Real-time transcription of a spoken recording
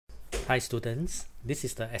Hi students, this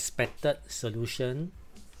is the expected solution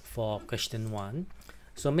for question 1.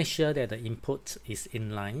 So make sure that the input is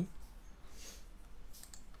in line.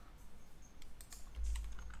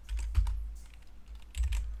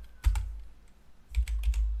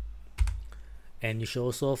 And you should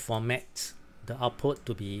also format the output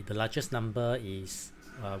to be the largest number is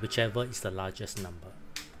whichever is the largest number.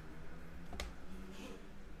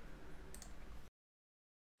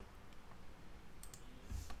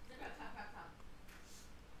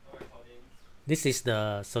 This is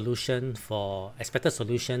the solution for expected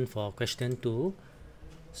solution for question 2.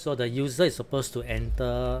 So the user is supposed to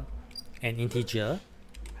enter an integer,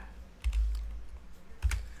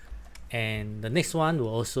 and the next one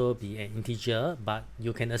will also be an integer, but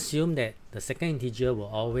you can assume that the second integer will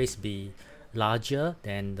always be larger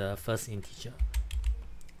than the first integer.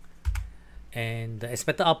 And the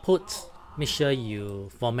expected output, make sure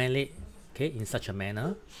you format it in such a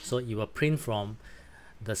manner so it will print from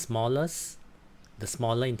the smaller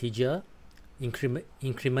integer,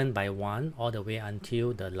 increment by 1 all the way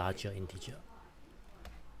until the larger integer.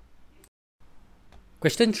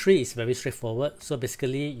 Question 3 is very straightforward. So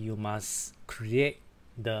basically you must create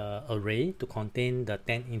the array to contain the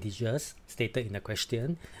 10 integers stated in the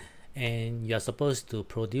question, and you are supposed to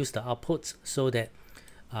produce the outputs so that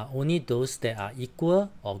only those that are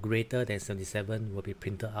equal or greater than 77 will be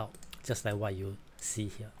printed out, just like what you see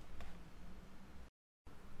here.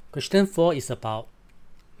 Question 4 is about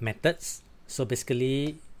methods. So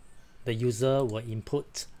basically the user will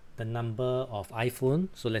input the number of iPhone,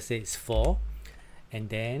 so let's say it's 4, and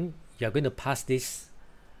then you're going to pass this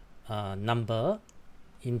number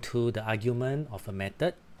into the argument of a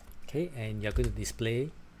method, and you're going to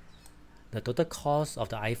display the total cost of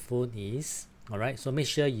the iPhone is, alright, so make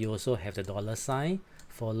sure you also have the $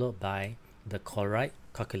 followed by the correct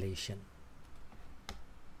calculation.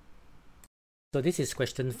 So this is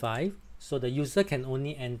question 5. So the user can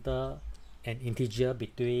only enter an integer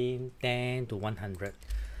between 10 to 100.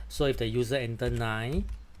 So if the user enter 9,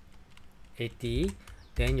 80,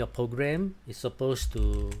 then your program is supposed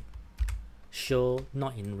to show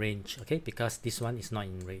not in range, because this one is not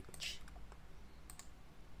in range.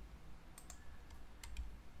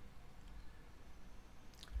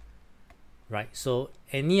 Right, so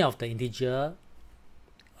any of the integer,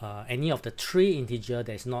 any of the 3 integer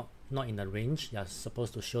that is not in the range, you're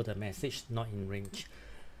supposed to show the message not in range.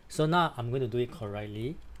 So now I'm going to do it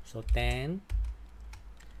correctly. So 10,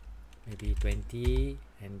 maybe 20,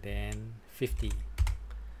 and then 50.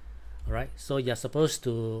 Alright, so you're supposed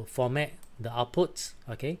to format the outputs,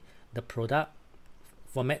 the product,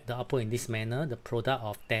 format the output in this manner, the product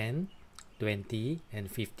of 10, 20, and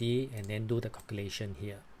 50, and then do the calculation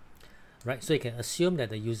here. Right, so you can assume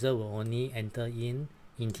that the user will only enter in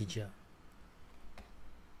integer.